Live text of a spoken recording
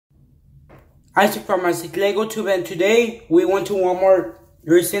Hi, Supremacy Lego Tube, and today we went to Walmart.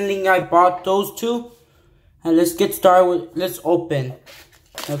 Recently, I bought those two, and let's get started with. Let's open.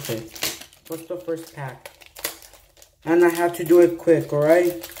 Okay, what's the first pack? And I have to do it quick. All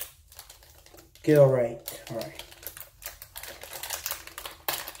right. Okay. All right.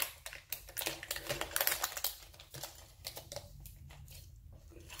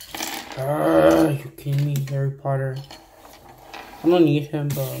 All right. You kidding me, Harry Potter? I don't need him,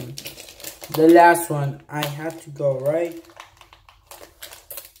 but the last one, I have to go, right?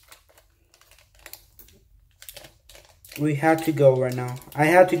 We have to go right now. I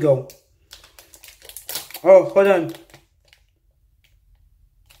have to go. Oh, hold on.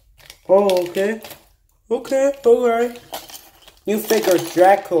 Oh, okay. Okay, alright. New figure,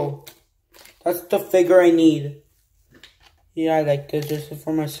 Draco. That's the figure I need. Yeah, I like this. This is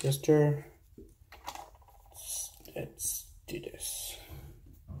for my sister. Let's do this.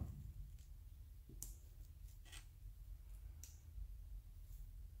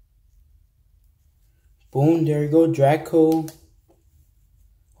 Boom, there you go, Draco.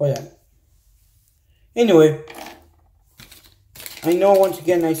 Hold on. Anyway, I know once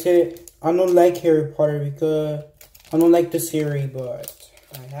again I said I don't like Harry Potter because I don't like the series, but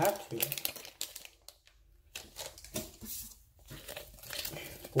I have to.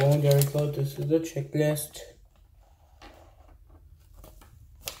 Boom, there we go. This is the checklist.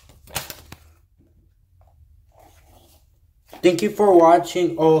 Thank you for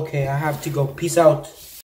watching. Oh, okay, I have to go. Peace out.